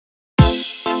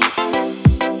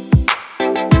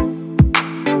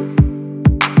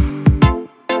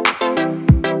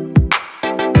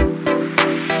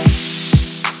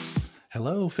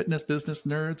Hello, fitness business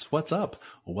nerds. What's up?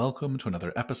 Welcome to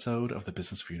another episode of the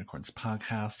Business for Unicorns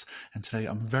podcast. And today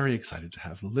I'm very excited to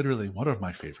have literally one of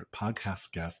my favorite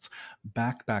podcast guests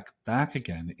back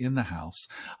again in the house,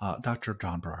 Dr.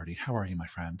 John Berardi. How are you, my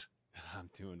friend?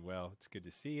 I'm doing well. It's good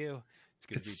to see you. It's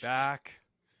good to be back.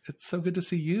 It's so good to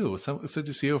see you. So good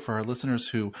to see you. For our listeners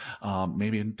who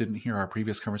maybe didn't hear our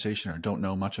previous conversation or don't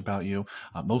know much about you,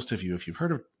 most of you, if you've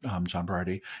heard of John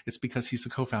Berardi, it's because he's the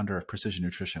co-founder of Precision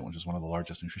Nutrition, which is one of the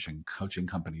largest nutrition coaching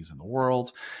companies in the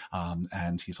world.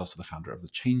 And he's also the founder of the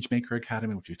Changemaker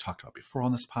Academy, which we talked about before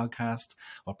on this podcast.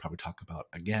 I'll probably talk about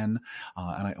again.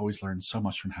 And I always learn so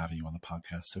much from having you on the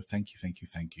podcast. So thank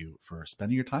you for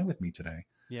spending your time with me today.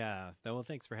 Yeah. Well,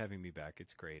 thanks for having me back.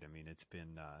 It's great. I mean, it's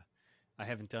been... I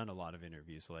haven't done a lot of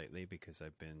interviews lately because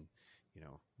I've been,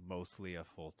 mostly a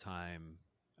full-time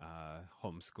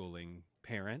homeschooling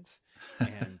parent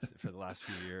and for the last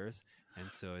few years.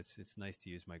 And so it's nice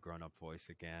to use my grown-up voice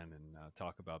again and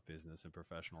talk about business and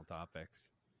professional topics.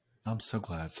 I'm so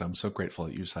glad. So I'm so grateful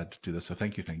that you decided to do this. So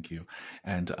thank you.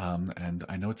 And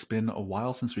I know it's been a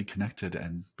while since we connected,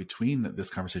 and between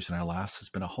this conversation and our last has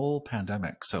been a whole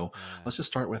pandemic. So let's just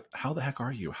start with, how the heck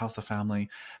are you? How's the family?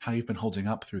 How you've been holding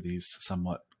up through these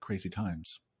somewhat crazy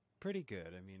times? Pretty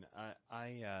good. I mean,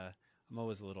 I'm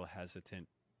always a little hesitant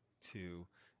to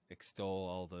extol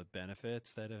all the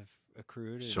benefits that have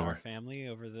accrued in our family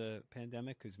over the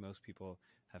pandemic, because most people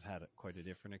have had quite a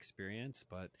different experience.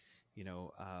 But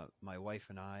my wife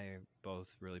and I are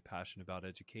both really passionate about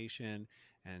education,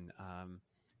 and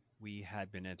we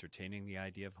had been entertaining the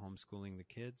idea of homeschooling the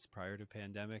kids prior to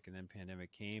pandemic, and then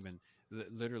pandemic came, and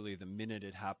literally the minute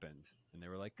it happened, and they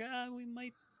were like, we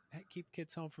might keep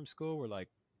kids home from school. We're like,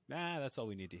 that's all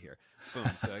we need to hear.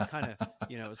 Boom. So it kind of,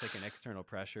 it was like an external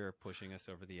pressure pushing us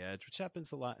over the edge, which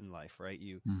happens a lot in life, right?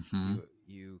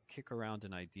 You kick around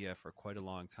an idea for quite a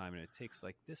long time, and it takes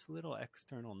like this little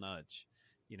external nudge,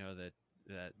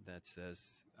 that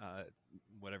says,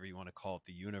 whatever you want to call it,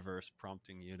 the universe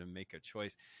prompting you to make a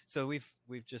choice. So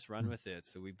we've just run with it.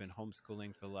 So we've been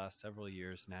homeschooling for the last several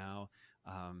years now.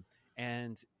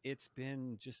 And it's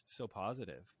been just so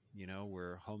positive.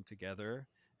 We're home together.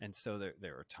 And so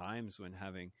there are times when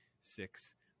having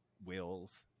 6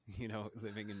 wills,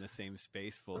 living in the same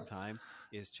space full time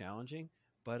is challenging.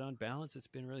 But on balance, it's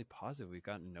been really positive. We've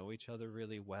gotten to know each other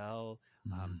really well.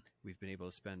 We've been able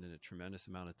to spend a tremendous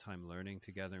amount of time learning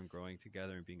together and growing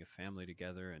together and being a family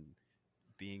together and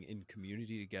being in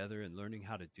community together and learning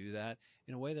how to do that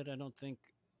in a way that I don't think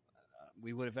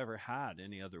we would have ever had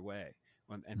any other way.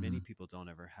 And many people don't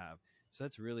ever have. So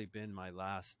that's really been my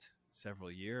last several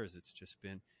years. It's just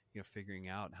been, figuring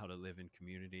out how to live in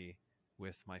community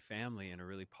with my family in a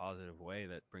really positive way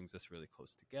that brings us really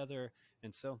close together.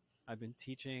 And so I've been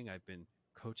teaching, I've been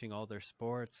coaching all their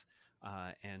sports.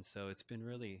 And so it's been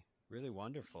really, really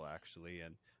wonderful, actually.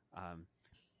 And,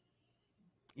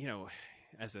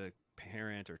 as a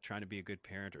parent, or trying to be a good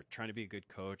parent, or trying to be a good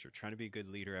coach, or trying to be a good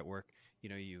leader at work,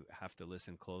 you have to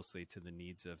listen closely to the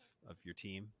needs of your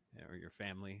team or your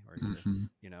family or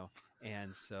your,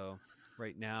 and so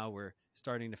right now we're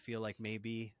starting to feel like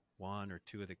maybe 1 or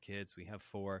 2 of the kids, we have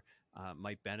 4,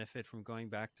 might benefit from going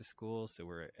back to school. So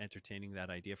we're entertaining that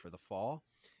idea for the fall.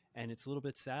 And it's a little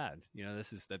bit sad.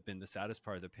 This has been the saddest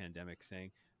part of the pandemic,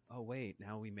 saying, oh, wait,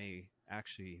 now we may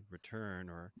actually return,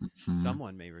 or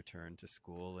someone may return to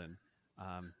school. And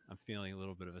I'm feeling a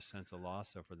little bit of a sense of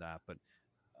loss over that. But,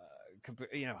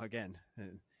 again,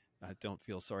 don't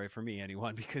feel sorry for me,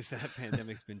 anyone, because that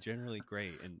pandemic's been generally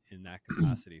great in that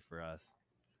capacity for us.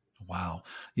 Wow.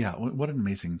 Yeah. What an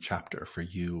amazing chapter for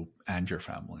you and your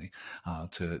family,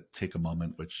 to take a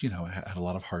moment, which, had a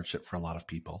lot of hardship for a lot of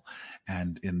people,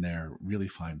 and in there really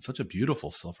find such a beautiful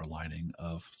silver lining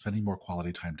of spending more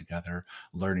quality time together,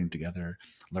 learning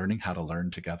how to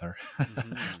learn together,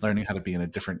 learning how to be in a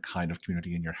different kind of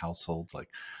community in your household. Like,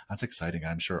 that's exciting.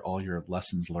 I'm sure all your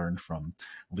lessons learned from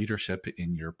leadership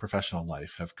in your professional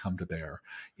life have come to bear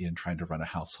in trying to run a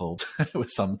household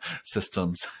with some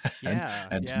systems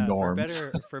and norms.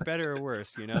 For better or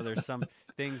worse, there's some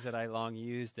things that I long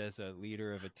used as a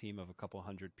leader of a team of a couple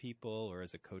hundred people, or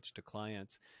as a coach to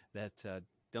clients, that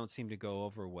don't seem to go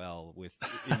over well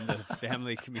in the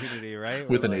family community, right?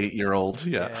 With an 8-year-old.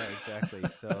 Yeah, exactly.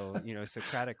 So,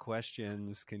 Socratic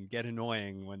questions can get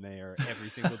annoying when they are every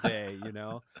single day,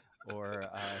 or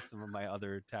some of my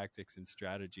other tactics and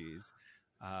strategies.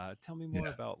 Tell me more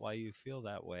about why you feel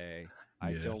that way.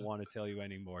 I don't want to tell you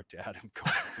anymore, Dad. I'm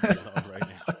going to be alone right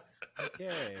now.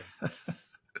 Okay.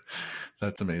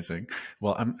 That's amazing.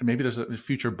 Well, maybe there's a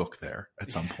future book there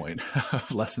at some Yeah. point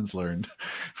of lessons learned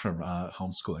from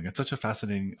homeschooling. It's such a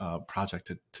fascinating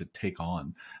project to take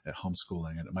on at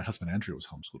homeschooling. And my husband Andrew was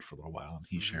homeschooled for a little while, and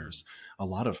he Hmm. shares a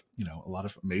lot of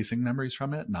amazing memories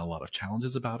from it, and a lot of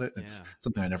challenges about it. It's Yeah.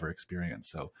 something I never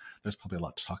experienced, so there's probably a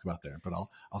lot to talk about there. But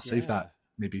I'll save Yeah. that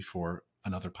maybe for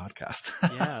another podcast.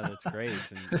 Yeah, that's great.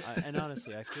 And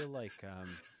honestly, I feel like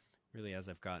really as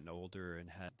I've gotten older and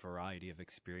had a variety of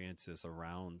experiences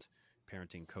around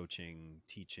parenting, coaching,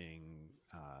 teaching,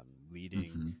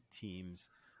 leading Hmm. teams,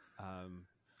 um,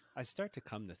 I start to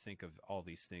come to think of all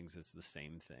these things as the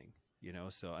same thing. You know,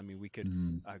 so I mean, we could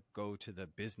Hmm. go to the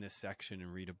business section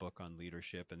and read a book on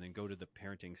leadership, and then go to the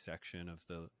parenting section of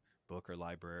the book or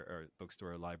library or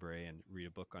bookstore or library and read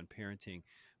a book on parenting.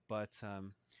 But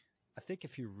I think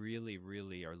if you really,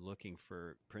 really are looking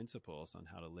for principles on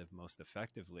how to live most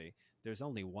effectively, there's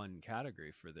only one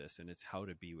category for this, and it's how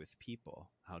to be with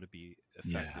people, how to be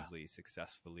Yeah. effectively,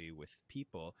 successfully with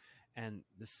people. And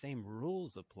the same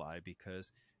rules apply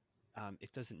because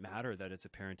it doesn't matter that it's a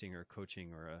parenting or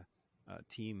coaching or a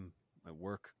team, a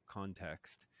work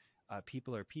context.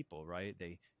 People are people, right?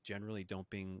 They generally don't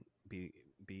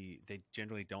they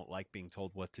generally don't like being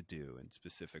told what to do in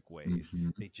specific ways. Hmm.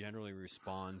 They generally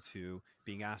respond to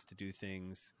being asked to do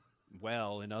things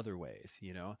well in other ways,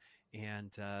 you know.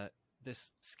 And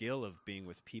this skill of being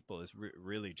with people is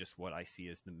really just what I see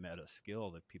as the meta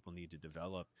skill that people need to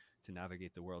develop to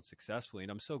navigate the world successfully.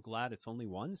 And I'm so glad it's only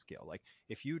one skill. Like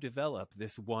if you develop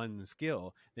this one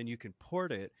skill, then you can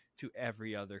port it to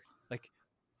every other. Like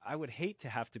I would hate to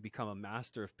have to become a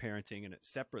master of parenting and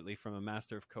separately from a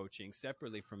master of coaching,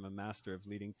 separately from a master of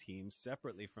leading teams,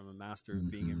 separately from a master of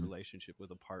being in Hmm. relationship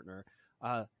with a partner.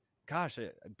 Uh, Gosh,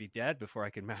 I'd be dead before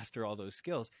I could master all those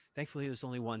skills. Thankfully, there's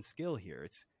only one skill here.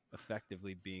 It's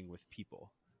effectively being with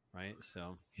people, right?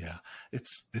 So, Yeah,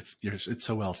 it's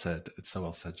so well said. It's so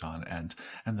well said, John. And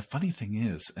the funny thing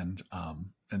is, and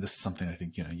this is something I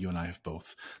think you and I have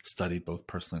both studied, both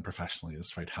personally and professionally,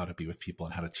 is right how to be with people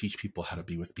and how to teach people how to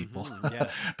be with people,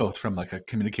 yeah. both from like a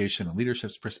communication and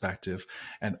leadership's perspective,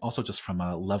 and also just from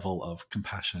a level of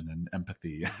compassion and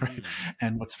empathy, right? Hmm.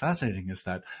 And what's fascinating is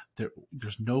that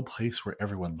there's no place where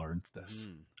everyone learns this.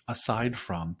 Hmm. Aside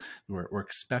from we're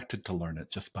expected to learn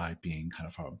it just by being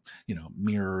kind of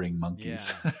mirroring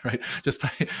monkeys, Yeah. right? Just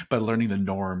by learning the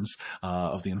norms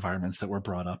of the environments that we're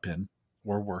brought up in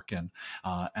or work in.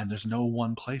 And there's no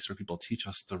one place where people teach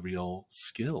us the real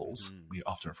skills. Hmm. We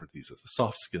often refer to these as the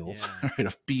soft skills, Yeah. right,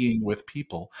 of being with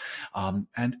people.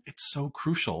 And it's so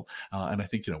crucial. And I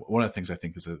think, one of the things I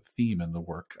think is a theme in the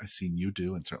work I've seen you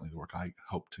do, and certainly the work I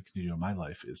hope to continue in my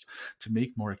life, is to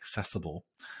make more accessible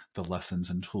the lessons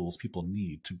and tools people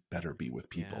need to better be with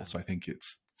people. Yeah. So I think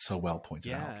it's so well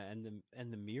pointed Yeah, out.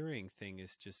 and the mirroring thing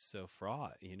is just so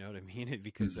fraught, you know what I mean?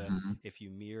 Because Hmm. if you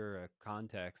mirror a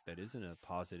context that isn't a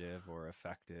positive or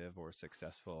effective or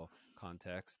successful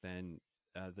context, then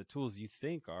the tools you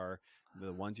think are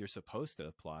the ones you're supposed to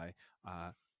apply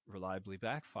reliably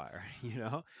backfire, you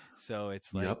know? So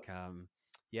it's Yep. like,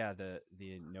 yeah,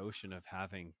 the notion of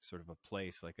having sort of a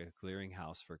place like a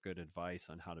clearinghouse for good advice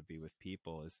on how to be with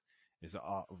people is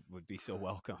would be so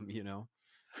welcome, you know?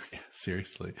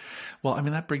 Seriously. Well, I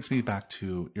mean, that brings me back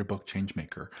to your book,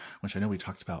 Changemaker, which I know we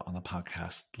talked about on the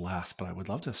podcast last, but I would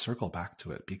love to circle back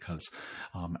to it because,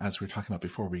 as we were talking about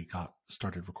before we got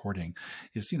started recording,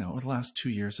 is, over the last 2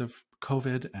 years of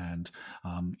COVID and,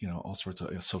 all sorts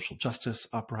of social justice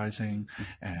uprising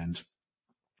and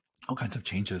all kinds of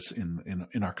changes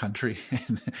in our country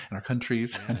in our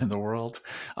countries and Yeah. in the world.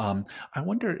 I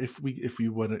wonder if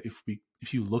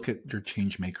you look at your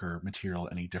Changemaker material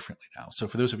any differently now. So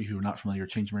for those of you who are not familiar,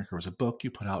 Changemaker was a book you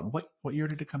put out. And what year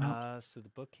did it come out? So the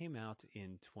book came out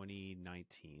in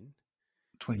 2019.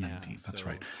 Yeah. 2019. That's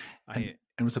right. So And I,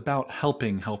 it was about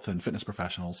helping health and fitness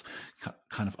professionals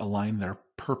kind of align their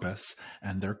purpose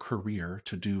and their career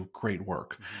to do great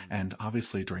work. mhm, And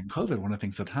obviously during COVID, one of the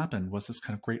things that happened was this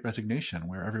kind of great resignation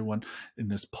where everyone in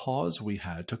this pause we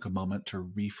had took a moment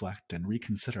to reflect and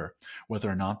reconsider whether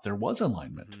or not there was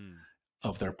alignment mhm,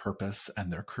 of their purpose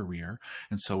and their career.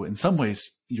 And so in some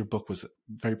ways, your book was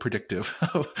very predictive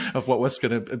of what was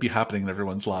going to be happening in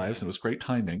everyone's lives. yeah. And it was great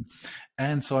timing.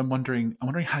 And so I'm wondering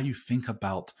how you think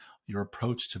about your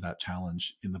approach to that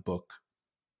challenge in the book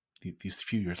these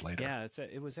few years later. Yeah,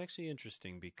 it was actually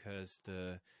interesting because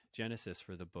the genesis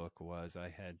for the book was I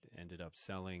had ended up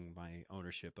selling my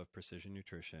ownership of Precision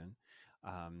Nutrition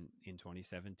in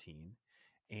 2017,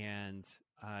 and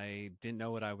I didn't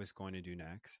know what I was going to do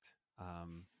next.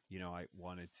 I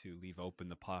wanted to leave open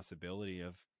the possibility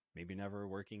of maybe never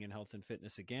working in health and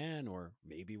fitness again, or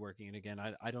maybe working it again.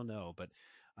 I don't know, but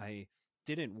I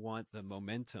didn't want the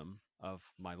momentum of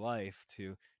my life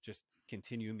to just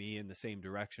continue me in the same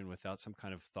direction without some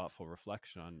kind of thoughtful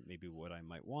reflection on maybe what I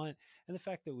might want. And the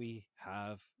fact that we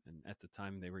have, and at the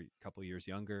time they were a couple of years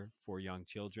younger, 4 young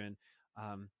children,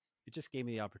 um, it just gave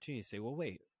me the opportunity to say, well,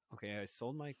 wait, okay, I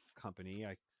sold my company.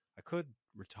 I could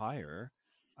retire.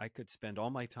 I could spend all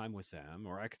my time with them,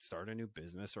 or I could start a new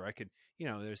business, or I could,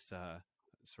 there's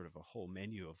sort of a whole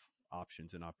menu of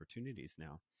options and opportunities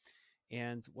now.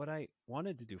 And what I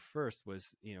wanted to do first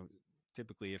was,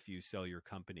 typically if you sell your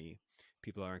company,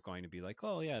 people aren't going to be like,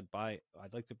 oh yeah,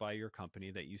 I'd like to buy your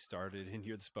company that you started and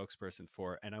you're the spokesperson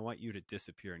for, and I want you to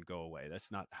disappear and go away.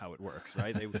 That's not how it works,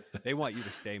 right? They want you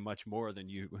to stay much more than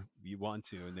you want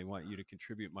to, and they want you to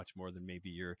contribute much more than maybe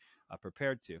you're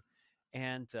prepared to.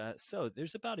 And so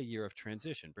there's about a year of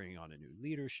transition, bringing on a new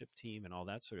leadership team and all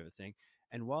that sort of a thing.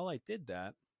 And while I did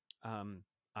that,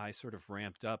 I sort of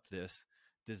ramped up this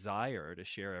desire to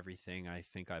share everything I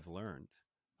think I've learned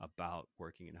about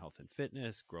working in health and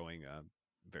fitness, growing a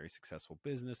very successful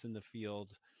business in the field,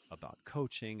 about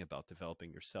coaching, about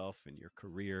developing yourself and your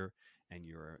career and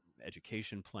your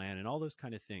education plan and all those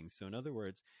kind of things. So in other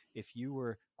words, if you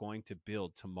were going to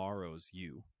build tomorrow's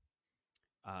you,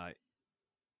 uh,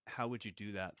 how would you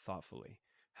do that thoughtfully?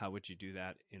 How would you do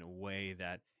that in a way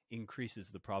that increases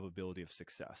the probability of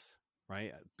success,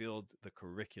 right? Build the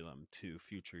curriculum to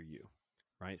future you,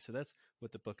 right? So that's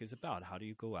what the book is about. How do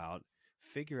you go out,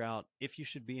 figure out if you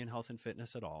should be in health and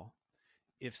fitness at all?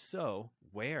 If so,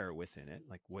 where within it,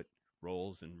 like what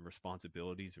roles and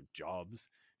responsibilities or jobs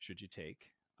should you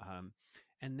take?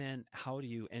 And then how do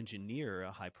you engineer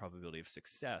a high probability of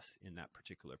success in that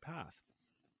particular path?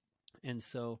 And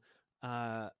so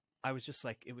uh, I was just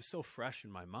like, it was so fresh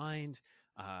in my mind.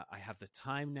 I have the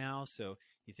time now. So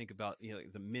you think about,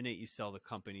 the minute you sell the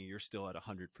company, you're still at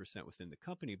 100% within the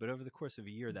company. But over the course of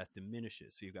a year, that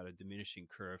diminishes. So you've got a diminishing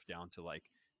curve down to like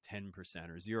 10%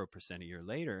 or 0% a year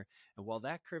later. And while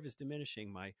that curve is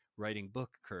diminishing, my writing book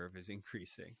curve is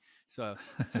increasing. So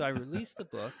I released the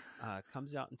book,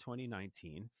 comes out in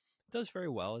 2019. Does very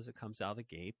well as it comes out of the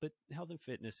gate, but health and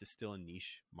fitness is still a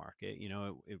niche market.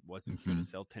 It wasn't going to Hmm.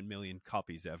 sell 10 million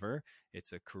copies ever.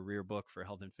 It's a career book for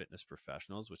health and fitness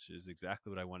professionals, which is exactly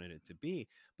what I wanted it to be.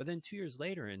 But then 2 years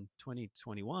later in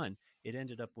 2021, it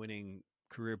ended up winning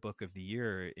career book of the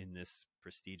year in this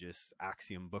prestigious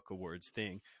Axiom Book Awards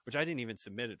thing, which I didn't even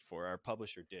submit it for. Our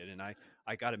publisher did. And I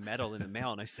got a medal in the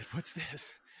mail and I said, what's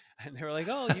this? And they were like,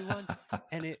 oh, you won.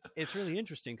 And it's really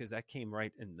interesting because that came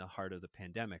right in the heart of the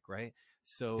pandemic, right?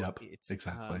 So Yep, it's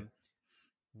exactly.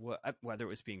 whether it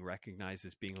was being recognized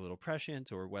as being a little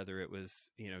prescient or whether it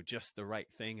was, just the right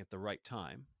thing at the right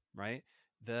time, right?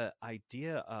 The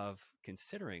idea of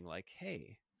considering like,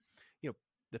 hey, you know,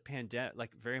 the pandemic,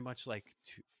 like very much like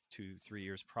 3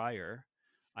 years prior,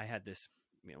 I had this,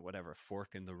 whatever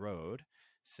fork in the road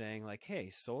saying like, hey,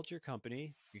 sold your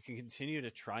company. You can continue to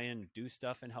try and do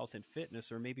stuff in health and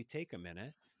fitness, or maybe take a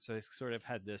minute. So I sort of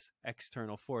had this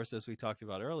external force, as we talked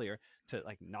about earlier, to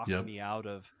like knock Yep. me out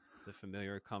of the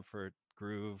familiar comfort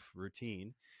groove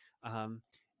routine. Um,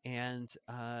 and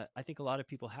I think a lot of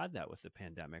people had that with the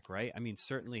pandemic, right? I mean,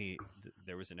 certainly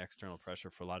there was an external pressure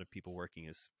for a lot of people working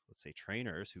as, let's say,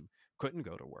 trainers who couldn't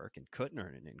go to work and couldn't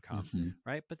earn an income, Hmm.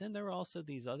 right? But then there were also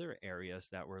these other areas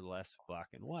that were less black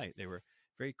and white. They were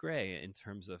very gray in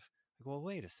terms of, like, well,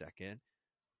 wait a second,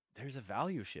 there's a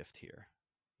value shift here.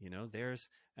 There's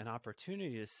an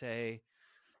opportunity to say,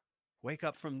 wake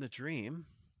up from the dream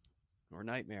or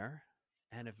nightmare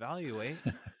and evaluate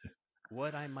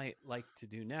what I might like to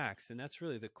do next. And that's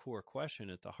really the core question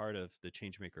at the heart of the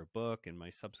Changemaker book and my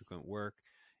subsequent work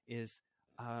is,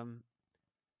 um,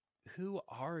 who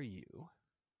are you?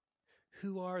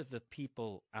 Who are the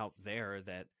people out there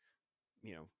that,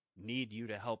 you know, need you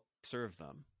to help serve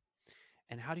them?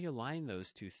 And how do you align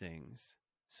those two things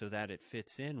so that it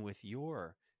fits in with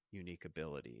your unique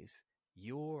abilities,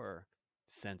 your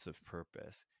sense of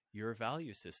purpose, your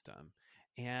value system?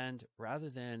 And rather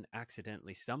than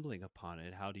accidentally stumbling upon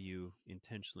it, how do you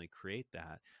intentionally create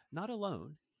that? Not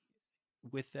alone,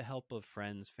 with the help of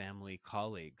friends, family,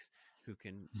 colleagues who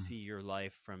can see your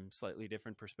life from slightly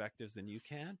different perspectives than you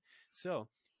can. So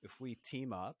if we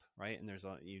team up, right, and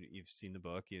you've seen the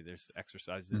book, there's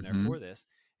exercises in there Hmm. for this.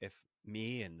 If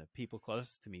me and the people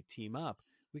closest to me team up,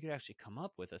 we could actually come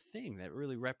up with a thing that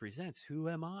really represents who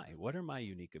am I? What are my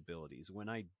unique abilities? When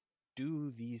I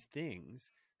do these things,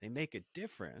 they make a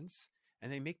difference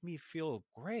and they make me feel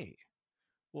great.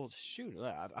 Well, shoot,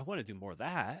 I want to do more of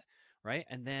that, right?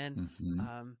 And then, Hmm.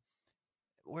 um,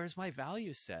 where's my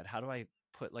value set? How do I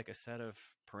put like a set of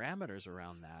parameters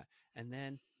around that. And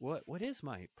then what is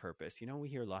my purpose? We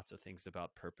hear lots of things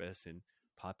about purpose in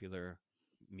popular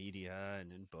media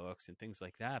and in books and things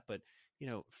like that. But,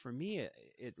 for me,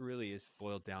 it really is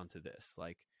boiled down to this.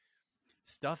 Like,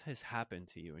 stuff has happened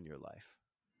to you in your life.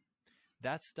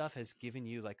 That stuff has given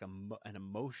you like an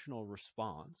emotional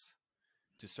response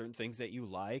to certain things that you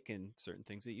like and certain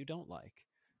things that you don't like.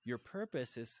 Your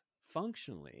purpose is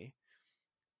functionally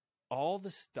all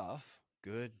the stuff,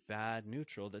 good, bad,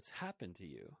 neutral, that's happened to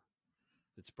you,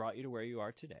 that's brought you to where you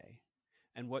are today,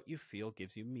 and what you feel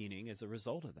gives you meaning as a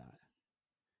result of that.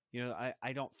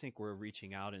 I don't think we're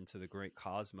reaching out into the great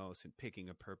cosmos and picking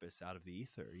a purpose out of the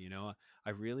ether. I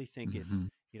really think it's,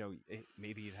 Mm-hmm.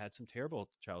 maybe you've had some terrible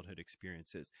childhood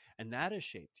experiences and that has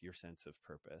shaped your sense of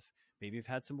purpose. Maybe you've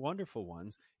had some wonderful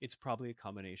ones. It's probably a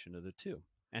combination of the two,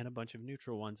 and a bunch of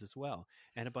neutral ones as well,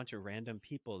 and a bunch of random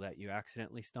people that you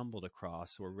accidentally stumbled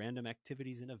across, or random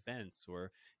activities and events,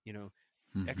 or, you know,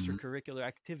 Mm-hmm. extracurricular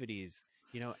activities,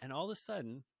 and all of a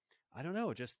sudden, I don't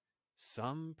know, just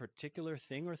some particular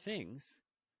thing or things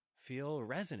feel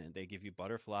resonant. They give you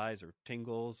butterflies or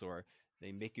tingles, or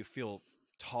they make you feel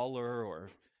taller or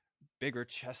bigger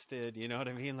chested, you know what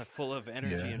I mean? Like full of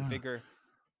energy and Yeah. vigor.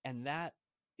 And that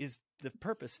is the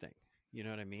purpose thing, you know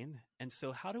what I mean? And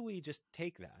so, how do we just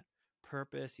take that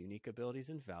purpose, unique abilities,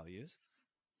 and values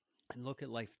and look at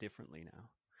life differently now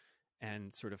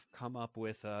and sort of come up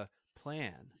with a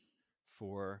plan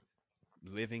for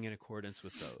living in accordance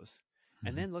with those?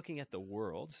 And Mm-hmm. then looking at the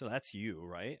world. So that's you,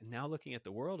 right? Now looking at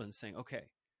the world and saying, okay,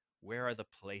 where are the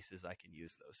places I can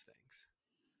use those things?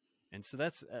 And so Yeah.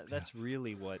 that's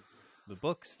really what the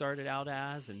book started out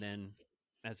as. And then,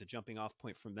 as a jumping off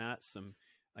point from that, some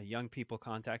young people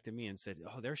contacted me and said,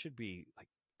 "Oh, there should be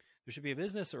a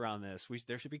business around this.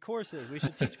 There should be courses. We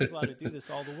should teach people how to do this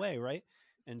all the way, right?"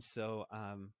 And so,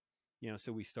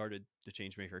 so we started the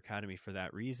Changemaker Academy for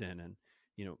that reason. And,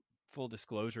 you know, full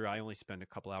disclosure, I only spend a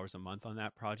couple hours a month on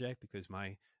that project because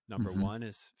my number Mm-hmm. one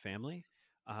is family.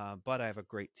 But I have a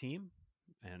great team,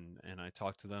 and I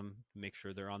talk to them, make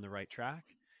sure they're on the right track,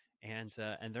 and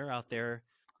they're out there,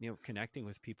 connecting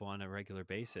with people on a regular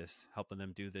basis, helping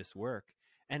them do this work,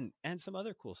 and some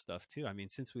other cool stuff too. I mean,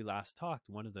 since we last talked,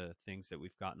 one of the things that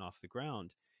we've gotten off the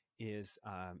ground is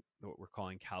what we're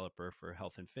calling Caliper for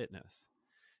Health and Fitness.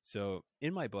 So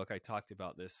in my book, I talked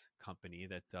about this company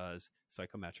that does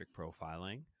psychometric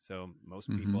profiling. So most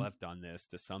people Mm-hmm. have done this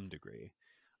to some degree,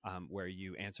 where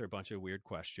you answer a bunch of weird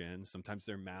questions. Sometimes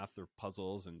they're math or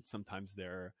puzzles, and sometimes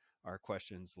there are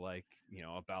questions like,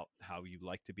 about how you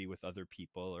like to be with other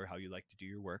people or how you like to do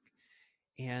your work.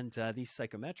 And these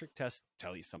psychometric tests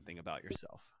tell you something about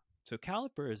yourself. So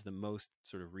Caliper is the most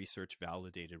sort of research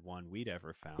validated one we'd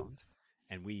ever found.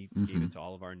 And we gave Mm-hmm. it to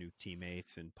all of our new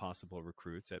teammates and possible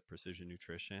recruits at Precision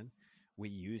Nutrition. We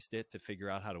used it to figure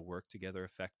out how to work together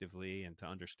effectively and to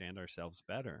understand ourselves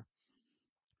better.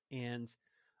 And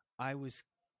I was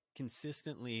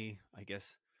consistently, I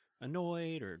guess,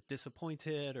 annoyed or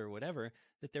disappointed or whatever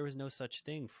that there was no such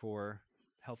thing for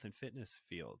health and fitness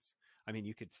fields. I mean,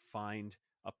 you could find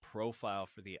a profile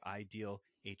for the ideal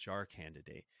HR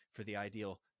candidate, for the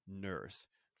ideal nurse,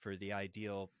 for the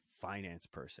ideal finance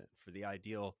person, for the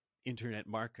ideal internet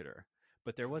marketer,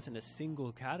 but there wasn't a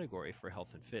single category for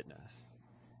health and fitness.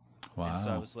 And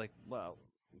so I Wow. was like, well,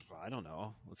 I don't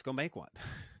know. Let's go make one.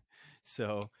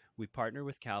 So we partnered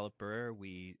with Caliper.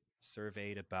 We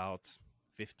surveyed about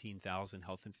 15,000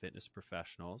 health and fitness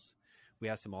professionals. We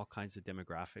asked them all kinds of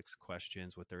demographics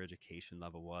questions, what their education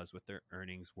level was, what their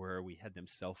earnings were. We had them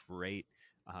self-rate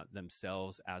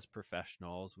themselves as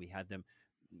professionals. We had them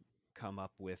come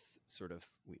up with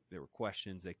there were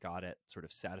questions that got at sort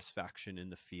of satisfaction in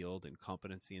the field and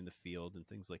competency in the field and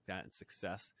things like that, and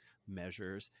success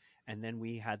measures. And then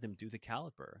we had them do the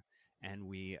Caliper, and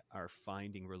we are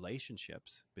finding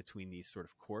relationships between these sort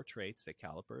of core traits that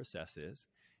Caliper assesses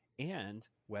and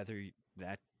whether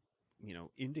that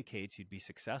indicates you'd be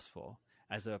successful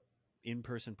as a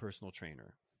in-person personal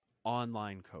trainer,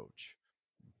 online coach,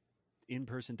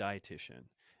 in-person dietitian,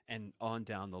 and on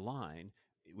down the line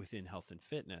within health and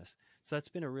fitness. So that's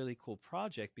been a really cool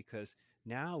project, because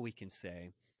now we can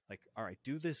say, like, all right,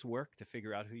 do this work to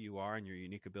figure out who you are and your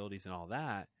unique abilities and all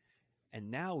that. And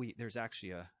now there's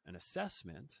actually an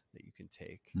assessment that you can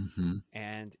take, Mm-hmm.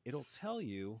 and it'll tell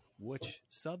you which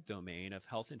subdomain of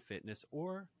health and fitness,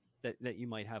 or that you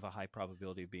might have a high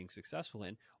probability of being successful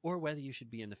in, or whether you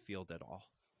should be in the field at all.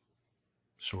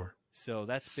 Sure. So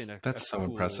that's been a That's so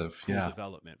impressive. cool Yeah.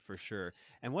 development for sure.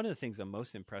 And one of the things I'm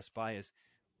most impressed by is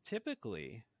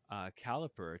typically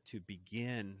Caliper, to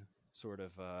begin sort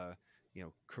of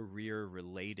career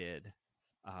related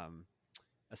um,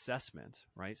 assessment,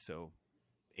 right? So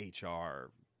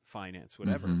HR, finance,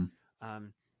 whatever. Mm-hmm.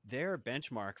 Their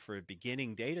benchmark for a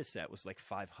beginning data set was like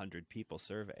 500 people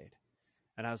surveyed.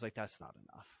 And I was like, that's not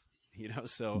enough,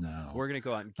 so No, we're going to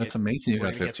go out and that's amazing. You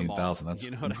we're got going to get them all, 15,000. That's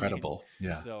you know what I mean? incredible.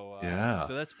 Yeah. So, Yeah.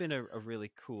 so that's been a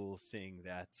really cool thing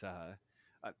that,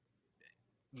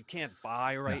 you can't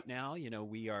buy Yeah. right now. It's in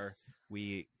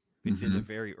the Mm-hmm.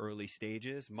 very early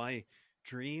stages. My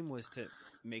dream was to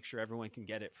make sure everyone can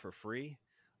get it for free.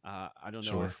 I don't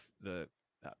know Sure. if the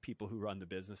people who run the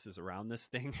businesses around this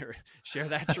thing share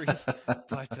that dream,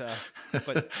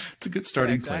 but it's a good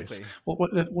starting exactly. place. Well,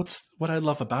 what I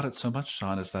love about it so much,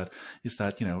 Sean, is that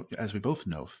as we both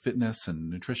know, fitness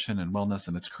and nutrition and wellness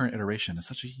in its current iteration is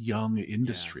such a young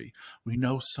industry. We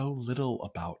know so little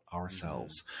about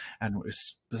ourselves, and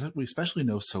we especially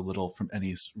know so little from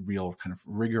any real kind of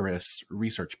rigorous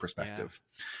research perspective,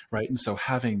 right? And so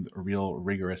having a real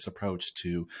rigorous approach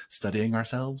to studying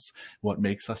ourselves, what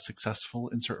makes us successful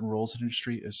in certain roles in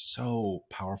industry, is so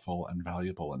powerful and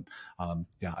valuable. And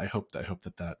I hope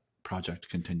that project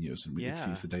continues and it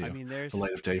sees the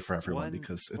light of day for everyone,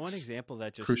 because it's one example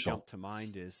that just crucial. jumped to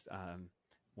mind is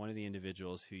one of the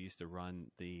individuals who used to run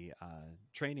the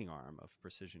training arm of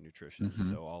Precision Nutrition. Mm-hmm.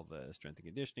 So all the strength and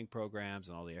conditioning programs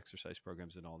and all the exercise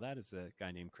programs and all that is a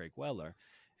guy named Craig Weller.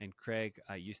 And Craig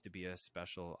used to be a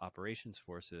special operations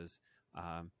forces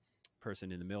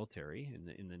person in the military,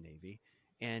 in the Navy.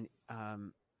 And,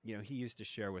 he used to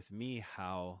share with me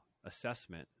how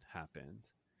assessment happened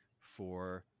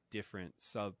for different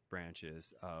sub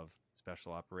branches of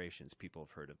special operations. People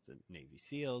have heard of the Navy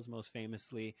SEALs most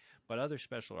famously, but other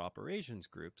special operations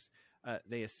groups,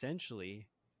 they essentially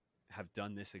have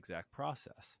done this exact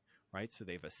process, right? So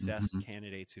they've assessed Mm-hmm.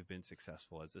 candidates who've been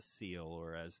successful as a SEAL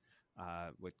or as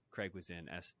what Craig was in,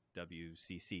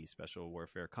 SWCC, Special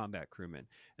Warfare Combat Crewmen.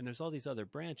 And there's all these other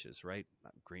branches, right?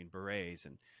 Green Berets.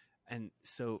 And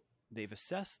so they've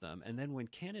assessed them. And then when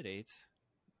candidates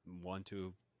want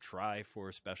to try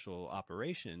for special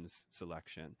operations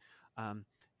selection,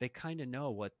 they kind of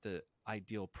know what the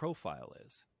ideal profile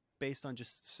is based on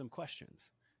just some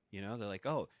questions. They're like,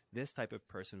 oh, this type of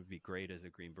person would be great as a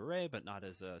Green Beret, but not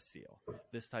as a SEAL.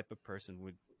 This type of person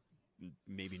would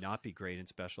maybe not be great in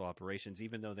special operations,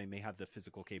 even though they may have the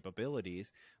physical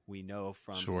capabilities. We know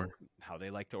from how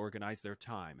they like to organize their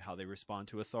time, how they respond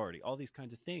to authority, all these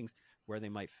kinds of things, where they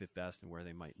might fit best and where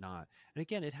they might not. And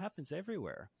again, it happens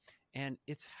everywhere. And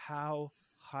it's how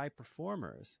high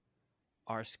performers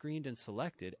are screened and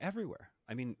selected everywhere.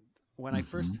 I mean, when I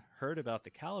first heard about the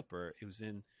caliper, it was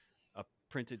in a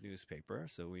printed newspaper,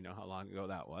 so we know how long ago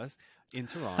that was, in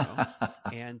Toronto.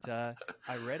 And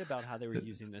I read about how they were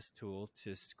using this tool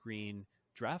to screen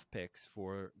draft picks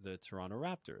for the Toronto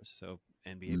Raptors, so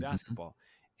NBA basketball.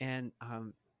 And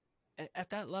at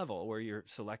that level where you're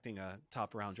selecting a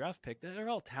top round draft pick, they're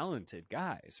all talented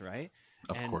guys, right?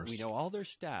 Of course. We know all their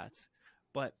stats.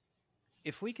 But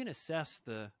if we can assess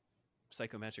the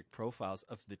psychometric profiles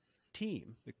of the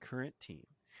team, the current team,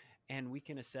 and we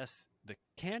can assess the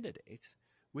candidates,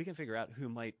 we can figure out who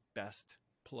might best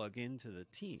plug into the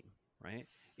team, right?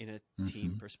 In a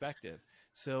team perspective.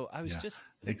 So I was just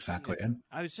exactly, and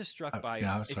I was just struck by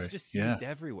it's just used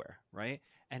everywhere, right?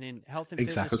 And in health and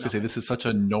fitness, I was going to say, this is such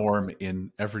a norm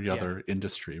in every other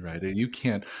industry, right?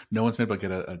 No one's been able to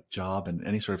get a job in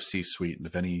any sort of C-suite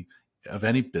of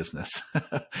any business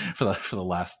for the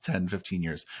last 10, 15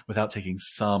 years without taking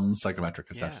some psychometric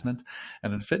assessment.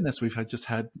 And in fitness,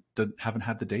 haven't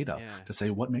had the data to say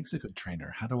what makes a good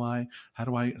trainer. How do I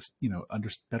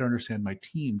better understand my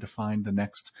team to find the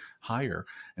next hire?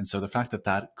 And so the fact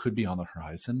that could be on the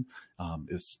horizon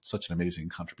is such an amazing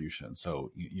contribution.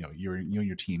 So you and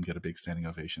your team get a big standing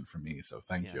ovation from me. So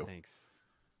thank you. Thanks.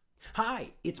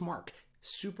 Hi, it's Mark.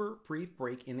 Super brief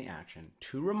break in the action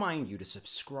to remind you to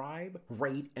subscribe,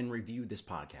 rate, and review this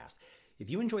podcast. If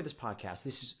you enjoy this podcast,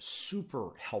 this is super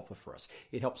helpful for us.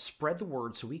 It helps spread the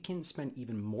word so we can spend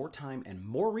even more time and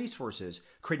more resources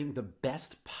creating the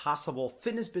best possible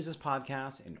fitness business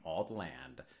podcast in all the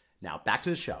land. Now back to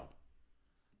the show.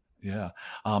 Yeah.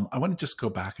 I want to just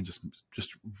go back and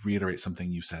just reiterate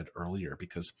something you said earlier,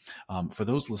 because for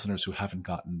those listeners who haven't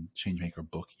gotten Changemaker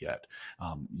book yet,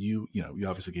 you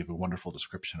obviously gave a wonderful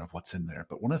description of what's in there.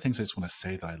 But one of the things I just want to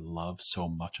say that I love so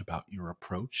much about your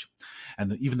approach,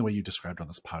 and even the way you described on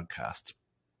this podcast,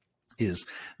 is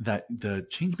that the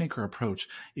Changemaker approach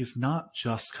is not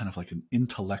just kind of like an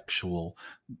intellectual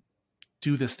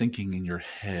do this thinking in your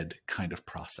head kind of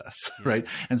process, right?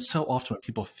 And so often when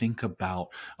people think about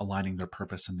aligning their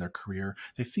purpose in their career,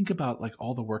 they think about like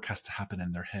all the work has to happen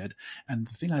in their head. And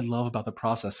the thing I love about the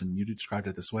process, and you described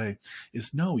it this way,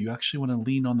 is no, you actually want to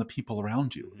lean on the people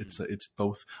around you. It's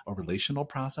both a relational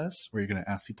process where you're going to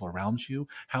ask people around you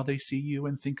how they see you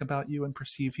and think about you and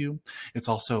perceive you. It's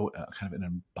also kind of an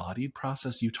embodied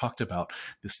process. You talked about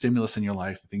the stimulus in your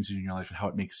life, the things you do in your life, and how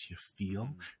it makes you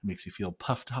feel. It makes you feel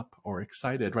puffed up or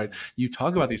excited, right? You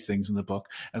talk about these things in the book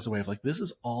as a way of like, this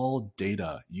is all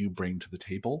data you bring to the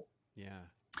table. Yeah.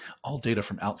 All data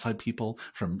from outside people,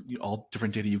 from all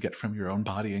different data you get from your own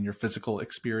body and your physical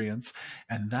experience.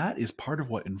 And that is part of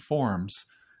what informs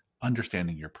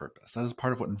understanding your purpose. That is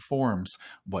part of what informs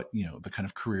what, the kind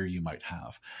of career you might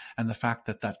have. And the fact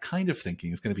that that kind of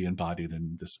thinking is going to be embodied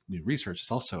in this new research is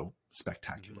also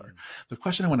spectacular. The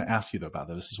question I want to ask you though about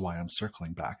that, this is why I'm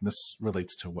circling back, and this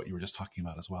relates to what you were just talking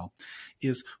about as well,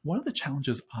 is one of the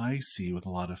challenges I see with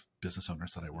a lot of business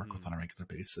owners that I work with on a regular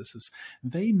basis is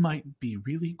they might be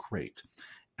really great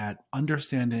at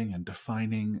understanding and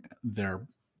defining their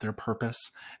purpose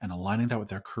and aligning that with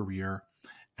their career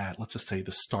at, let's just say,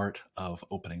 the start of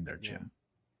opening their gym.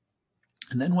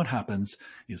 And then what happens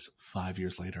is 5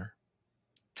 years later,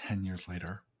 10 years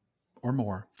later, or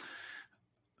more,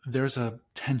 there's a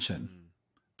tension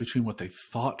between what they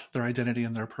thought their identity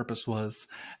and their purpose was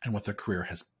and what their career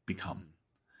has become.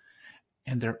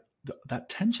 And that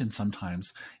tension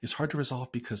sometimes is hard to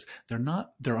resolve because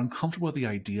they're uncomfortable with the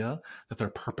idea that their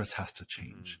purpose has to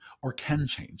change or can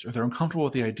change, or they're uncomfortable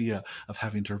with the idea of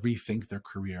having to rethink their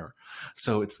career.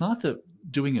 So it's not the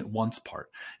doing it once part.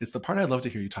 It's the part I'd love to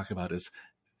hear you talk about is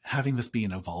having this be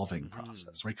an evolving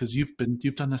process, right? Because you've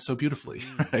done this so beautifully,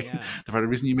 right? Yeah. The part of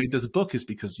the reason you made this book is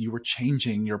because you were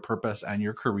changing your purpose and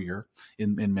your career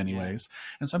in many ways.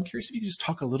 And so I'm curious if you could just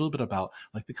talk a little bit about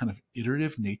like the kind of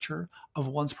iterative nature of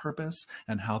one's purpose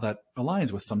and how that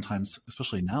aligns with sometimes,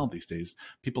 especially now these days,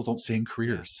 people don't stay in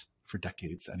careers for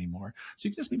decades anymore. So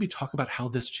you can just maybe talk about how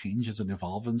this changes and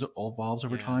evolves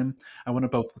over time. I want to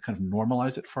both kind of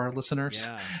normalize it for our listeners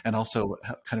and also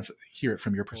kind of hear it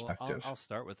from your perspective. Well, I'll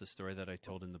start with the story that I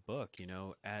told in the book.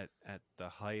 At the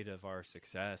height of our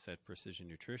success at Precision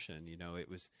Nutrition, it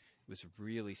was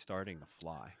really starting to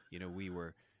fly. We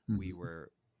were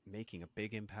making a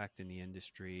big impact in the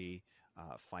industry.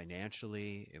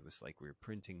 Financially, it was like we were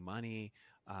printing money.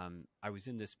 I was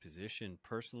in this position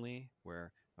personally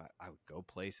where I would go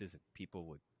places and people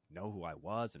would know who I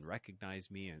was and recognize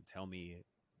me and tell me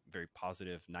very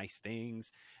positive, nice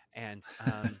things. And,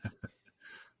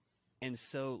 and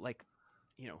so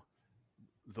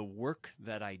the work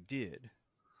that I did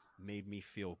made me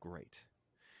feel great.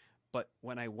 But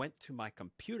when I went to my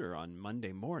computer on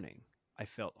Monday morning, I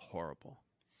felt horrible.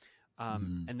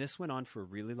 And this went on for a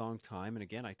really long time. And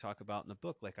again, I talk about in the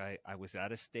book, like I was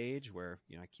at a stage where,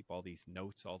 I keep all these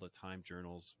notes all the time,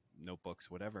 journals, notebooks,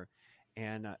 whatever.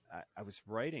 And I was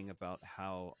writing about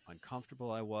how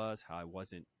uncomfortable I was, how I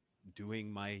wasn't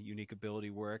doing my unique ability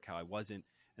work, how I wasn't,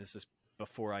 and this was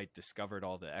before I discovered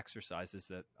all the exercises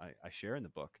that I share in the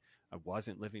book. I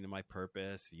wasn't living to my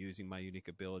purpose, using my unique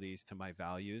abilities to my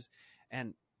values.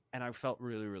 And I felt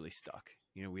really, really stuck.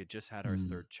 We had just had our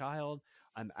third child.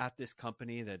 I'm at this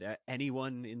company that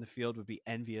anyone in the field would be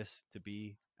envious to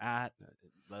be at,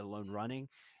 let alone running.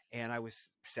 And I was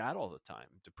sad all the time,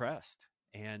 depressed.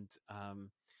 And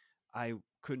I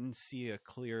couldn't see a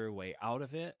clear way out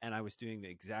of it. And I was doing the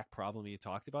exact problem you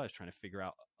talked about. I was trying to figure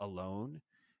out alone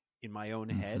in my own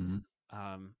head,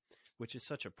 which is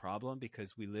such a problem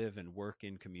because we live and work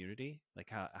in community.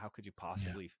 Like how could you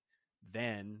possibly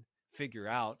then figure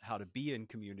out how to be in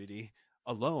community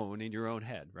alone in your own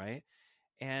head, right?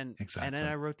 And and then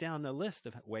I wrote down the list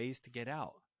of ways to get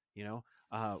out.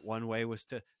 One way was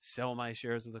to sell my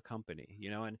shares of the company,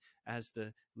 and as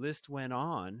the list went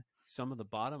on, some of the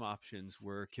bottom options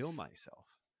were kill myself.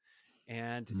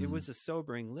 And it was a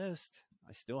sobering list.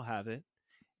 I still have it.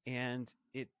 And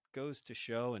it goes to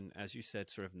show, and as you said,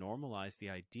 sort of normalize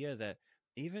the idea that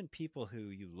even people who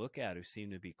you look at who seem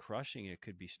to be crushing it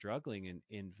could be struggling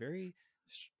in very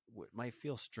what might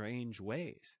feel strange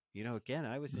ways. Again,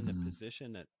 I was in a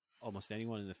position that almost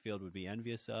anyone in the field would be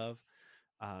envious of,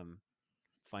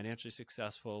 financially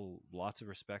successful, lots of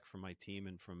respect from my team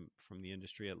and from the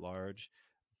industry at large,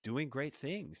 doing great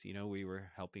things. We were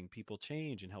helping people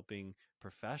change and helping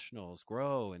professionals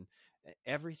grow, and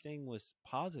everything was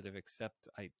positive except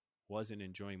I wasn't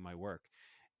enjoying my work.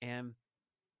 And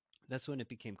that's when it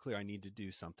became clear I need to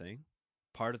do something.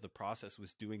 Part of the process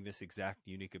was doing this exact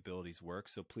unique abilities work.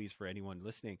 So please, for anyone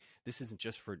listening, this isn't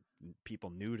just for people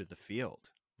new to the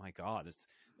field. My God,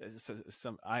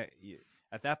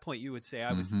 At that point, you would say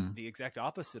I was Mm-hmm. the exact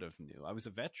opposite of new. I was a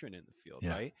veteran in the field,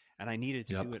 Yeah. right? And I needed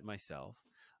to do Yep. it myself.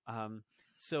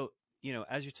 So,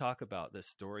 as you talk about the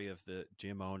story of the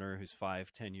gym owner who's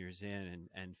 5-10 years in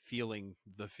and feeling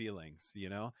the feelings,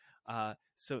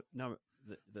 so no,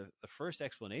 the first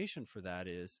explanation for that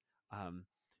is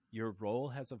your role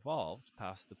has evolved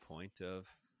past the point of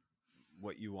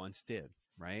what you once did,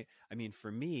 right? I mean,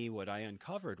 for me, what I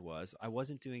uncovered was I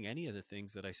wasn't doing any of the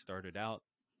things that I started out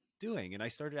doing. And I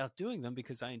started out doing them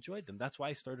because I enjoyed them. That's why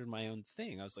I started my own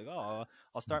thing. I was like, oh,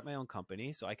 I'll start my own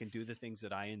company so I can do the things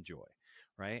that I enjoy,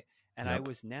 right? And I Yep.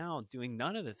 was now doing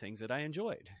none of the things that I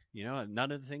enjoyed,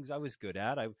 none of the things I was good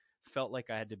at. I felt like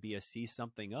I had to be a C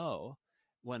something O,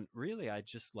 when really I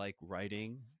just like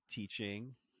writing,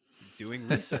 teaching, doing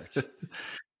research.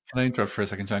 Can I interrupt for a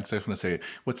second, John? Because I just want to say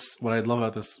what I love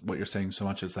about this, what you're saying so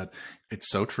much, is that it's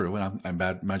so true, and I'm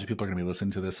bad. Imagine people are going to be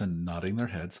listening to this and nodding their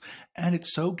heads, and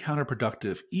it's so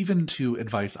counterproductive, even to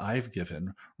advice I've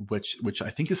given, which I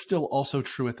think is still also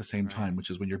true at the same Right. time, which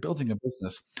is when you're building a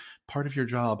business, part of your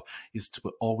job is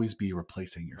to always be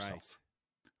replacing yourself. Right.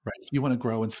 Right. If you want to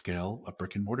grow and scale a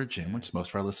brick and mortar gym, Yeah. which most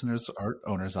of our listeners are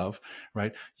owners of,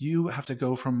 right? You have to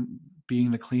go from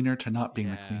being the cleaner to not being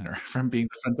the cleaner, from being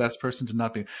the front desk person to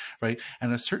not being, right?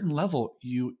 And at a certain level,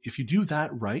 if you do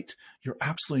that right, you're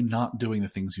absolutely not doing the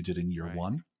things you did in year Right.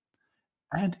 one.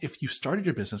 And if you started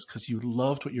your business because you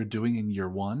loved what you're doing in year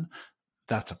one,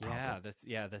 that's a problem.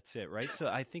 That's it, right? So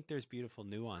I think there's beautiful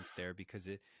nuance there, because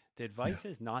the advice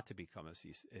is not to become a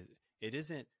C. It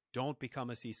isn't don't become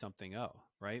a C something O,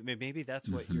 right? Maybe that's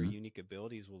what your Mm-hmm. unique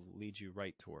abilities will lead you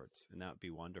right towards, and that would be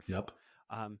wonderful.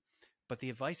 Yep. But the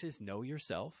advice is know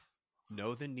yourself,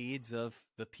 know the needs of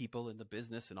the people in the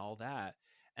business and all that,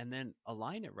 and then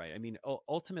align it right. I mean,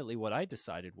 ultimately, what I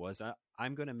decided was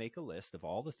I'm going to make a list of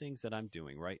all the things that I'm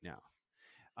doing right now,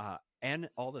 and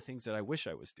all the things that I wish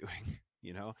I was doing,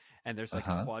 and there's like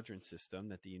a Uh-huh. quadrant system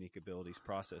that the unique abilities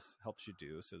process helps you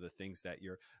do. So the things that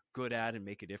you're good at and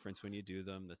make a difference when you do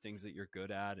them, the things that you're good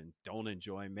at and don't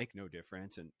enjoy, make no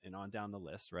difference, and on down the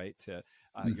list, right? To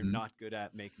you're Mm-hmm. not good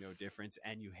at, make no difference,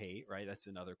 and you hate, right? That's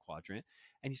another quadrant.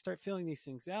 And you start filling these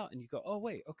things out and you go, oh,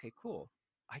 wait, okay, cool.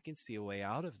 I can see a way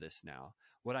out of this now.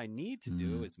 What I need to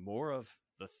do Mm. is more of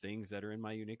the things that are in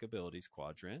my unique abilities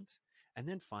quadrant, and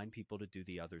then find people to do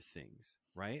the other things,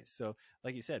 right? So,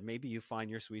 like you said, maybe you find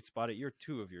your sweet spot at year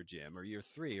 2 of your gym, or year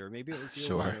 3, or maybe it was year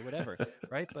 1, Sure. or whatever,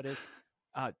 right? But it's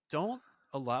don't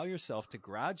allow yourself to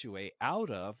graduate out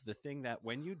of the thing that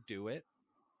when you do it,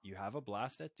 you have a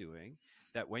blast at doing,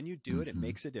 that when you do it, it Mm-hmm.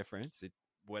 makes a difference.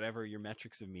 Whatever your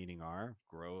metrics of meaning are,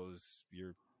 grows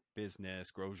your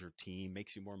business, grows your team,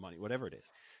 makes you more money, whatever it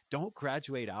is. Don't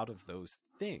graduate out of those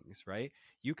things, right?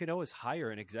 You can always hire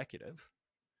an executive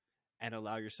and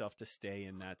allow yourself to stay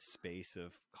in that space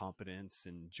of competence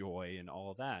and joy and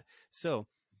all that. So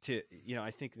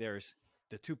I think there's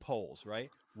the two poles,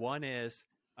 right? One is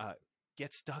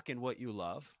get stuck in what you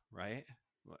love, right?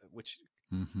 Which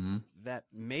Mm-hmm. that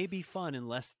may be fun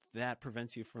unless that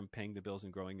prevents you from paying the bills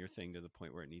and growing your thing to the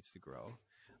point where it needs to grow.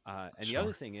 And the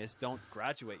other Sure. thing is don't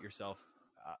graduate yourself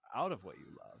out of what you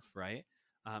love, right?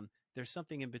 There's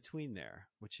something in between there,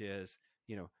 which is,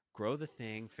 grow the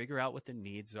thing, figure out what the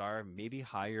needs are, maybe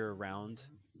hire around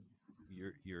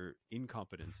your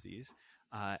incompetencies,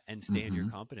 and stay in your Mm-hmm.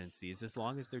 competencies as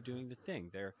long as they're doing the thing.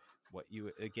 They're what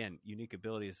you, again, unique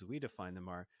abilities as we define them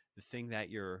are the thing that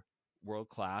you're world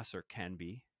class or can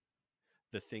be,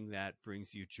 the thing that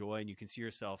brings you joy and you can see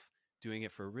yourself doing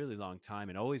it for a really long time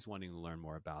and always wanting to learn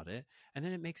more about it. And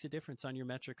then it makes a difference on your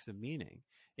metrics of meaning.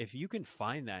 If you can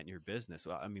find that in your business,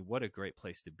 well, I mean, what a great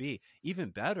place to be. Even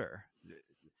better,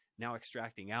 now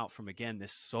extracting out from, again,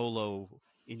 this solo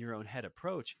in your own head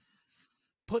approach,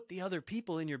 put the other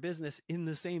people in your business in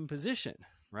the same position,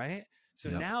 right? So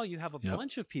Yep. now you have a Yep.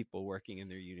 bunch of people working in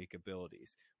their unique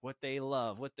abilities, what they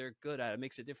love, what they're good at. It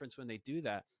makes a difference when they do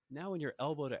that. Now, when you're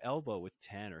elbow to elbow with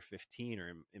 10 or 15,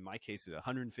 or in my case,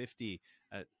 150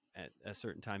 at a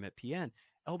certain time at PN,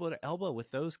 elbow to elbow with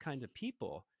those kinds of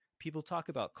people, people talk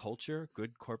about culture,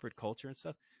 good corporate culture and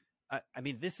stuff. I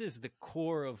mean, this is the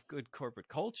core of good corporate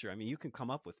culture. I mean, you can come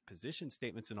up with position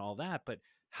statements and all that, but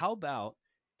how about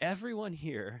everyone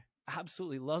here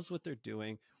absolutely loves what they're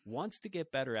doing, wants to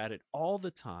get better at it all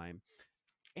the time,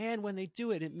 and when they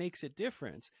do it, it makes a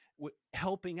difference,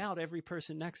 helping out every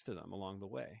person next to them along the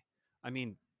way. I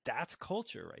mean, that's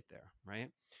culture right there, right?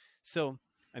 So,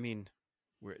 I mean,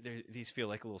 these feel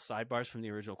like little sidebars from the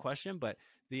original question, but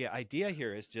the idea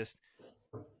here is just,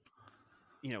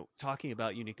 talking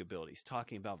about unique abilities,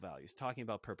 talking about values, talking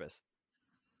about purpose.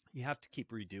 You have to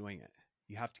keep redoing it.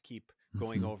 you have to keep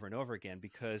going over and over again,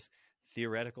 because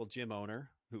theoretical gym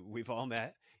owner who we've all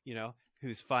met,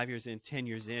 who's 5 years in, 10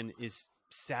 years in, is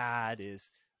sad, is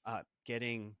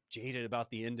getting jaded about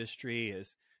the industry,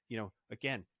 is,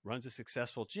 again, runs a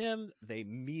successful gym. They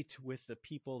meet with the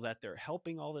people that they're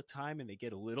helping all the time, and they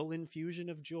get a little infusion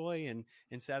of joy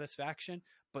and satisfaction.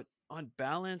 But on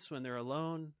balance, when they're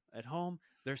alone at home,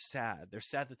 they're sad. They're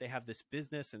sad that they have this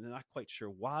business and they're not quite sure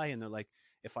why. And they're like,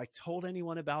 if I told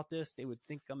anyone about this, they would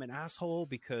think I'm an asshole,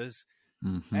 because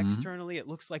externally it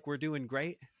looks like we're doing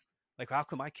great. Like, how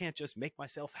come I can't just make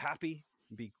myself happy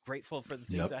and be grateful for the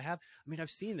things I have? I mean, I've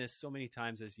seen this so many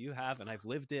times as you have, and I've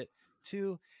lived it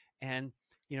too. And,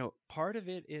 part of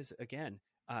it is, again,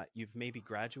 you've maybe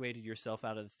graduated yourself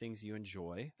out of the things you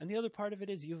enjoy. And the other part of it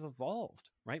is you've evolved,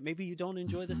 right? Maybe you don't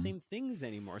enjoy the same things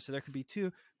anymore. So there could be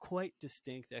two quite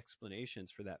distinct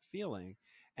explanations for that feeling.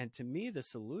 And to me, the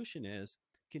solution is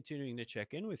continuing to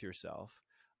check in with yourself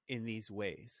in these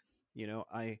ways.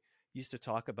 I used to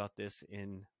talk about this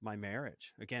in my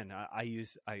marriage. Again,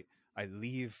 I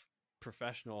leave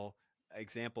professional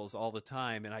examples all the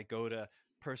time, and I go to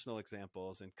personal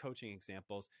examples and coaching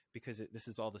examples, because this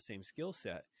is all the same skill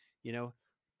set.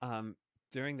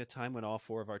 During the time when all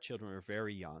four of our children were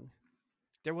very young,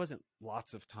 there wasn't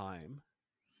lots of time.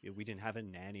 We didn't have a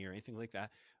nanny or anything like that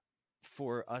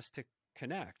for us to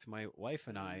connect, my wife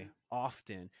and I,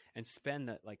 often, and spend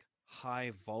that like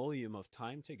high volume of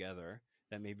time together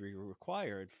that may be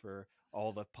required for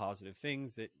all the positive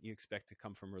things that you expect to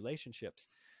come from relationships.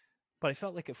 But I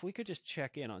felt like if we could just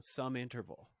check in on some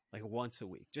interval, like once a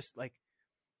week, just like,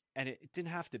 and it didn't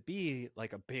have to be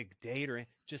like a big date, or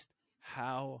just,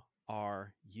 how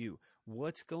are you?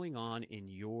 What's going on in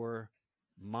your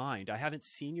mind? I haven't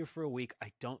seen you for a week.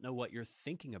 I don't know what you're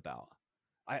thinking about.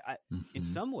 In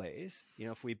some ways,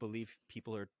 if we believe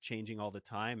people are changing all the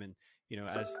time, and,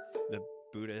 as the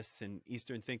Buddhists and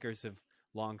Eastern thinkers have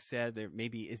long said, there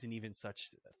maybe isn't even such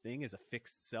a thing as a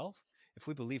fixed self. If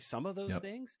we believe some of those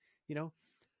things,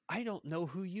 I don't know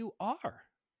who you are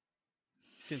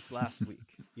since last week.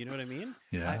 You know what I mean?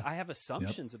 Yeah. I have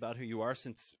assumptions about who you are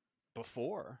since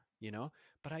before,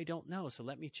 but I don't know. So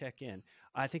let me check in.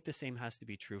 I think the same has to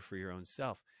be true for your own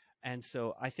self. And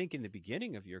so I think in the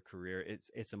beginning of your career,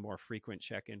 it's a more frequent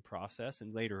check-in process,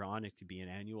 and later on it could be an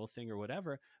annual thing or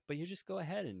whatever, but you just go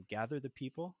ahead and gather the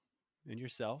people and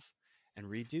yourself and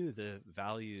redo the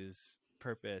values,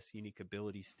 purpose, unique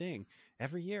abilities thing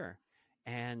every year,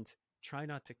 and try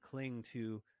not to cling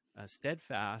to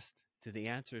steadfast to the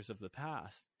answers of the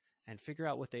past, and figure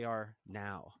out what they are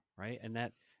now, right? And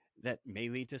that may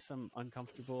lead to some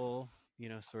uncomfortable,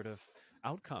 sort of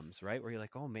outcomes, right? Where you're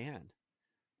like, oh man,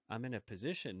 I'm in a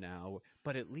position now,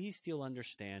 but at least you'll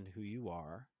understand who you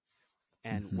are.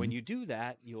 And when you do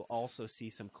that, you'll also see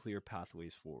some clear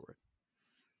pathways forward.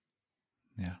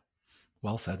 Yeah.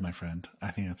 Well said, my friend.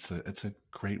 I think it's a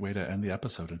great way to end the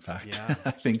episode. In fact, yeah. I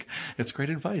think it's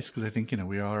great advice, because I think,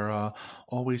 we are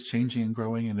always changing and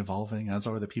growing and evolving, as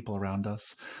are the people around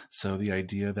us. So the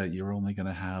idea that you're only going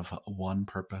to have one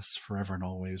purpose forever and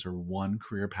always, or one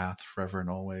career path forever and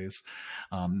always,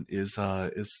 is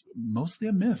mostly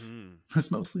a myth. It's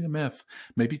mostly a myth.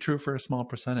 Maybe true for a small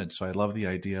percentage. So I love the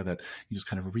idea that you just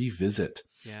kind of revisit,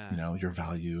 your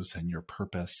values and your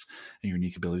purpose and your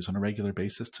unique abilities on a regular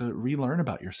basis, to relearn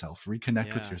about yourself,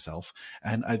 reconnect with yourself.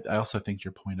 And I also think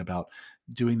your point about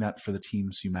doing that for the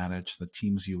teams you manage, the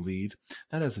teams you lead,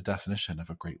 that is a definition of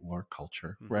a great work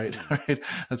culture, right? Right?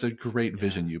 That's a great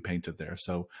vision you painted there.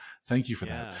 So thank you for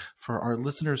that. For our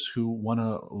listeners who want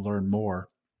to learn more,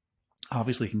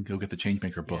 obviously you can go get the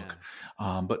Changemaker book.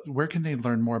 But where can they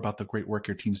learn more about the great work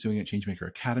your team's doing at Changemaker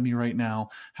Academy right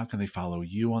now? How can they follow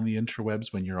you on the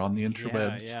interwebs when you're on the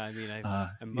interwebs? I mean,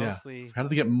 I'm mostly... How do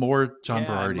they get more John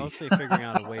Berardi? I'm mostly figuring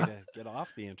out a way to get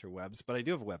off the interwebs, but I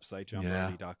do have a website,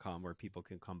 johnberardi.com, where people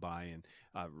can come by and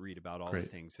read about all the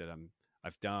things that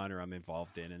I've done or I'm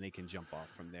involved in, and they can jump off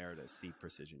from there to see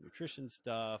precision nutrition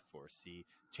stuff or see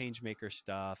Changemaker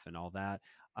stuff and all that.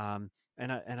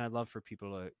 And I'd love for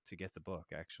people to get the book,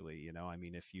 actually. I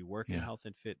mean, if you work in health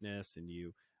and fitness and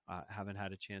you haven't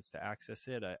had a chance to access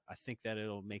it, I think that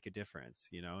it'll make a difference.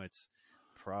 It's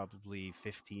probably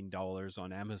 $15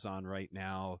 on Amazon right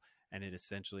now, and it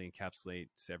essentially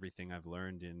encapsulates everything I've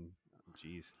learned in,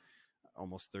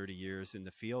 almost 30 years in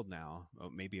the field now,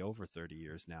 maybe over 30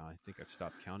 years now. I think I've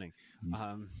stopped counting.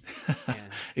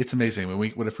 It's amazing.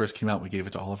 When it first came out, we gave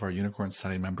it to all of our Unicorn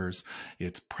Society members.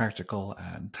 It's practical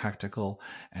and tactical,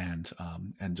 and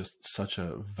just such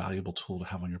a valuable tool to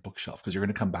have on your bookshelf, because you're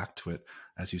going to come back to it,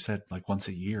 as you said, like once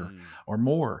a year or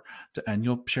more, and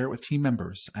you'll share it with team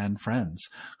members and friends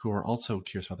who are also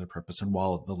curious about their purpose. And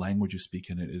while the language you speak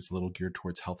in it is a little geared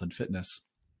towards health and fitness,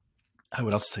 I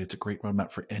would also say it's a great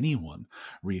roadmap for anyone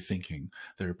rethinking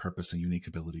their purpose and unique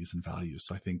abilities and values.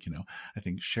 So I think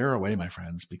share away, my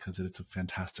friends, because it's a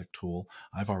fantastic tool.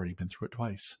 I've already been through it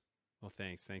twice. Well,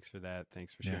 thanks for that.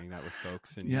 Thanks for sharing that with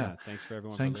folks. And thanks for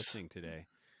everyone for listening today.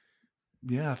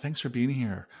 Yeah, thanks for being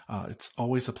here. It's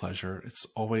always a pleasure. It's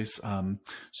always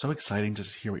so exciting to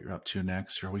hear what you're up to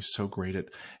next. You're always so great at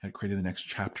creating the next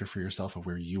chapter for yourself of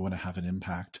where you want to have an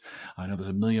impact. I know there's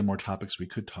a million more topics we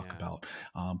could talk about,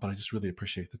 but I just really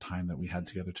appreciate the time that we had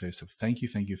together today. So thank you.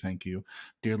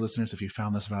 Dear listeners, if you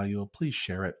found this valuable, please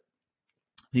share it.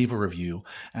 Leave a review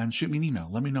and shoot me an email.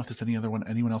 Let me know if there's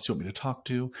anyone else you want me to talk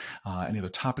to, any other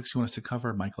topics you want us to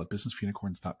cover.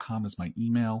 Michael@businessforunicorns.com is my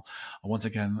email. Once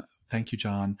again, thank you,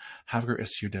 John. Have a great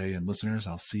rest of your day. And listeners,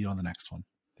 I'll see you on the next one.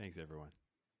 Thanks, everyone.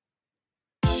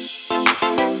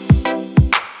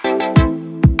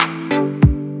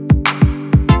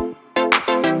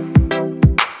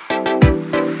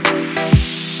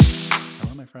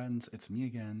 Friends, it's me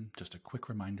again. Just a quick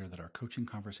reminder that our Coaching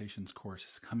Conversations course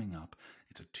is coming up.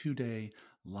 It's a 2-day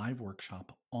live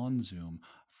workshop on Zoom,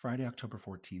 Friday, October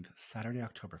 14th, Saturday,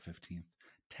 October 15th,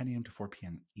 10 a.m. to 4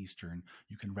 p.m. Eastern.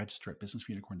 You can register at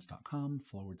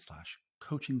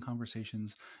businessforunicorns.com/coaching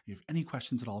conversations. If you have any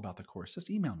questions at all about the course, just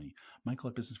email me,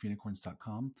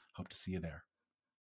 Michael@businessforunicorns.com. Hope to see you there.